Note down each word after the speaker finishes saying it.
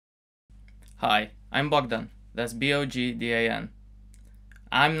Hi, I'm Bogdan. That's Bogdan.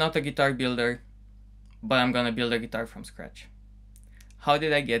 I'm not a guitar builder, but I'm gonna build a guitar from scratch. How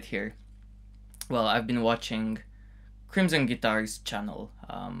did I get here? Well, I've been watching Crimson Guitar's channel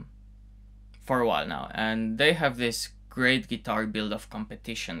for a while now, and they have this great guitar build-off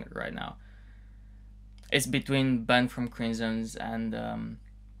competition right now. It's between Ben from Crimson's and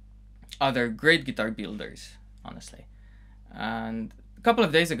other great guitar builders, honestly. And a couple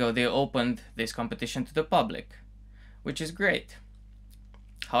of days ago, they opened this competition to the public, which is great.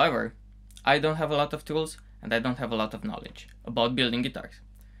 However, I don't have a lot of tools and I don't have a lot of knowledge about building guitars.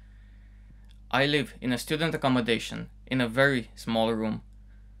 I live in a student accommodation in a very small room,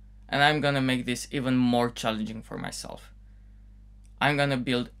 and I'm gonna make this even more challenging for myself. I'm gonna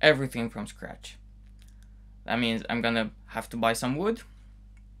build everything from scratch. That means I'm gonna have to buy some wood.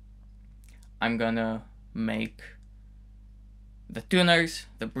 I'm gonna make the tuners,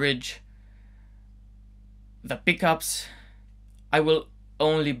 the bridge, the pickups. I will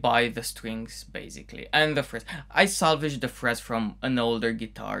only buy the strings basically and the frets. I salvaged the frets from an older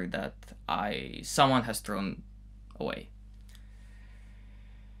guitar that someone has thrown away.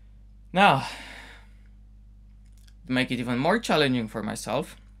 Now, to make it even more challenging for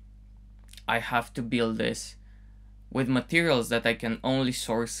myself, I have to build this with materials that I can only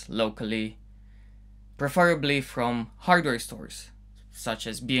source locally, preferably from hardware stores such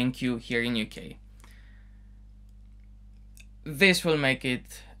as B&Q here in UK. This will make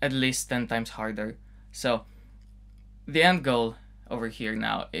it at least 10 times harder. So the end goal over here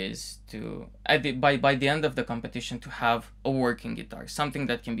now is to, by the end of the competition, to have a working guitar, something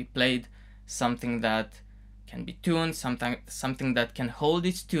that can be played, something that can be tuned, something that can hold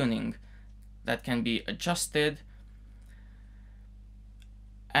its tuning, that can be adjusted,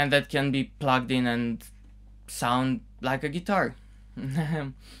 and that can be plugged in and sound like a guitar.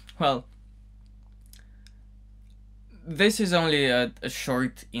 Well, this is only a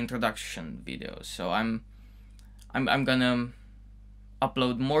short introduction video, so I'm gonna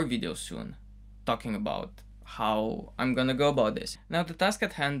upload more videos soon talking about how I'm gonna go about this. Now, the task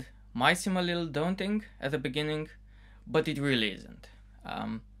at hand might seem a little daunting at the beginning, but it really isn't.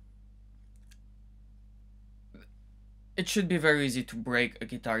 It should be very easy to break a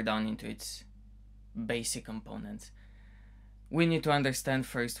guitar down into its basic components. We need to understand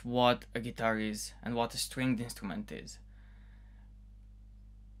first what a guitar is and what a stringed instrument is.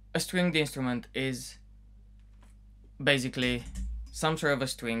 A stringed instrument is basically some sort of a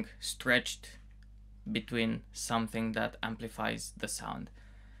string stretched between something that amplifies the sound.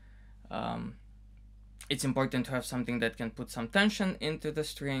 It's important to have something that can put some tension into the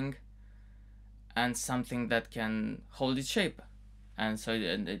string and something that can hold its shape, and so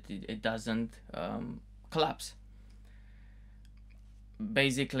it doesn't collapse.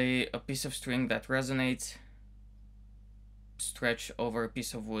 Basically, a piece of string that resonates stretched over a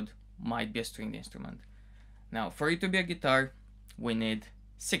piece of wood might be a stringed instrument. Now, for it to be a guitar, we need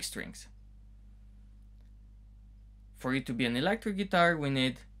 6 strings. For it to be an electric guitar, we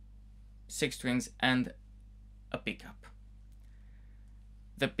need 6 strings and a pickup.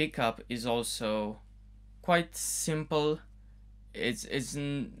 The pickup is also quite simple.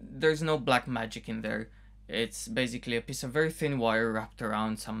 There's no black magic in there. It's basically a piece of very thin wire wrapped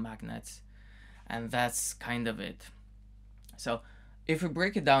around some magnets, and that's kind of it. So if we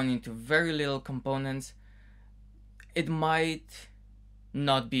break it down into very little components, it might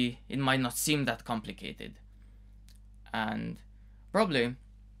not seem that complicated, and probably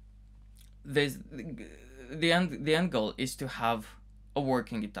the end goal is to have a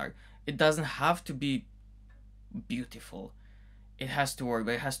working guitar. It doesn't have to be beautiful. It has to work,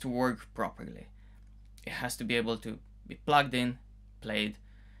 but it has to work properly. It has to be able to be plugged in, played.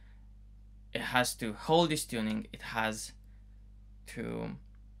 It has to hold its tuning. It has to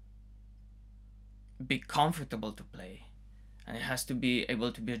be comfortable to play, and it has to be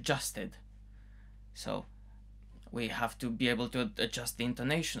able to be adjusted. So we have to be able to adjust the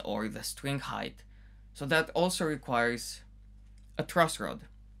intonation or the string height. So that also requires a truss rod.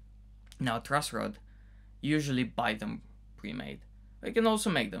 Now, truss rod, usually buy them pre-made. You can also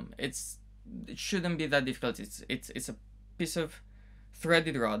make them. It shouldn't be that difficult. It's a piece of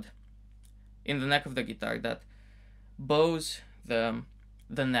threaded rod in the neck of the guitar that bows the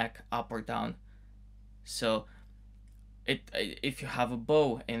neck up or down. So if you have a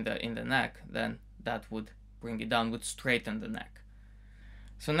bow in the neck, then that would bring it down, would straighten the neck.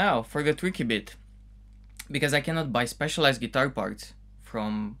 So now for the tricky bit, because I cannot buy specialized guitar parts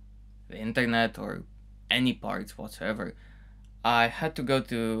from the internet or any parts whatsoever, I had to go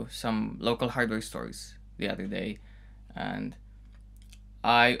to some local hardware stores the other day, and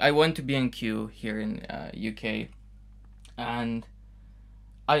I went to B&Q here in UK, and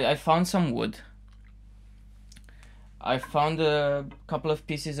I found some wood. I found a couple of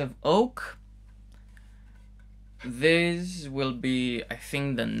pieces of oak. This will be, I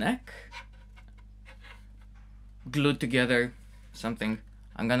think, the neck glued together, something.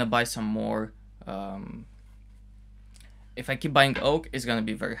 I'm gonna buy some more. If I keep buying oak, it's gonna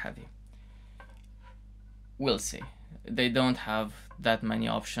be very heavy. We'll see. They don't have that many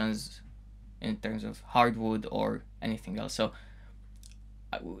options in terms of hardwood or anything else, so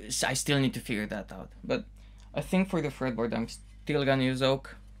I still need to figure that out. But I think for the fretboard, I'm still gonna use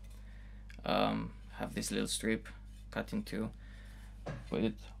oak. Have this little strip cut in two, put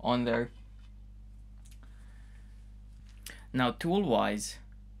it on there. Now, tool wise,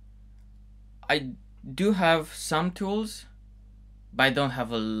 I do have some tools, but I don't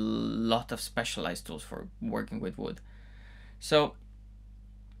have a lot of specialized tools for working with wood. So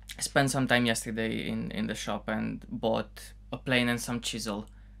I spent some time yesterday in the shop and bought a plane and some chisels,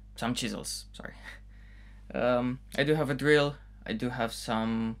 sorry. I do have a drill, I do have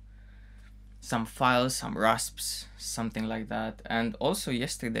some files, some rasps, something like that. And also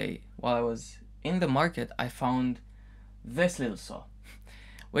yesterday, while I was in the market, I found this little saw,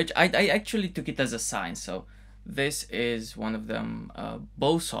 which I actually took it as a sign. So this is one of them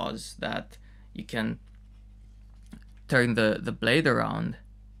bow saws that you can turn the blade around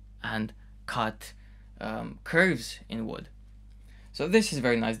and cut curves in wood. So this is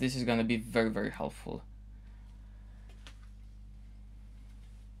very nice. This is going to be very, very helpful.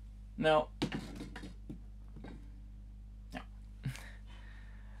 Now,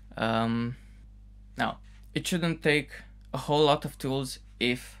 now it shouldn't take a whole lot of tools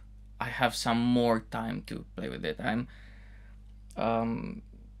if I have some more time to play with it.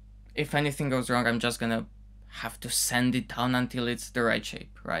 If anything goes wrong, I'm just gonna have to sand it down until it's the right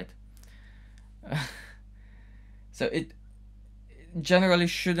shape, right? So it generally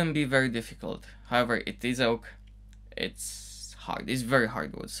shouldn't be very difficult. However, it is oak. It's hard. It's very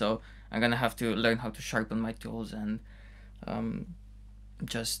hard wood. So I'm gonna have to learn how to sharpen my tools and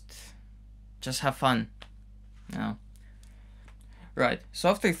just have fun, you know. Right, so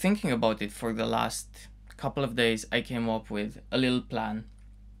after thinking about it for the last couple of days, I came up with a little plan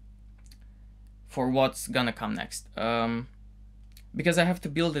for what's gonna come next. Because I have to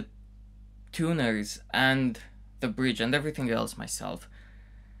build the tuners and the bridge and everything else myself,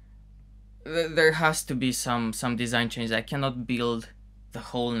 there has to be some design changes. I cannot build the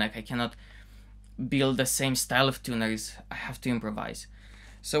whole neck. I cannot build the same style of tuners. I have to improvise.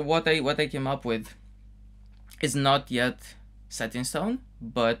 So what I came up with is not yet set in stone,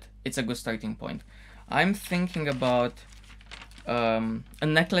 but it's a good starting point. I'm thinking about a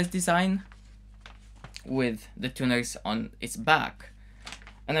necklace design with the tuners on its back,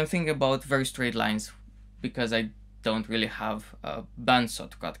 and I'm thinking about very straight lines because I don't really have a bandsaw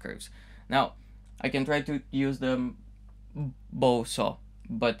to cut curves. Now, I can try to use the bow saw,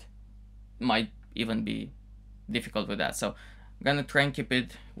 but might even be difficult with that. So I'm gonna try and keep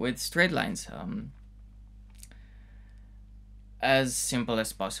it with straight lines, as simple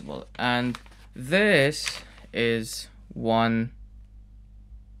as possible. And this is one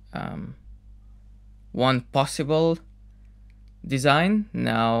possible design.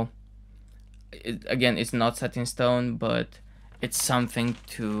 Now, again, it's not set in stone, but it's something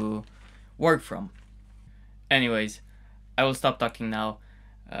to work from. Anyways, I will stop talking now.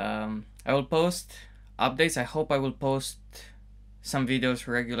 I will post updates. I hope I will post some videos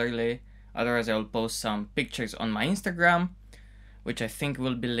regularly. Otherwise, I will post some pictures on my Instagram, which I think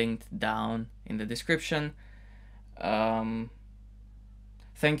will be linked down in the description. Thank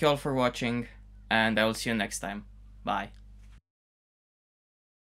you all for watching, and I will see you next time. Bye.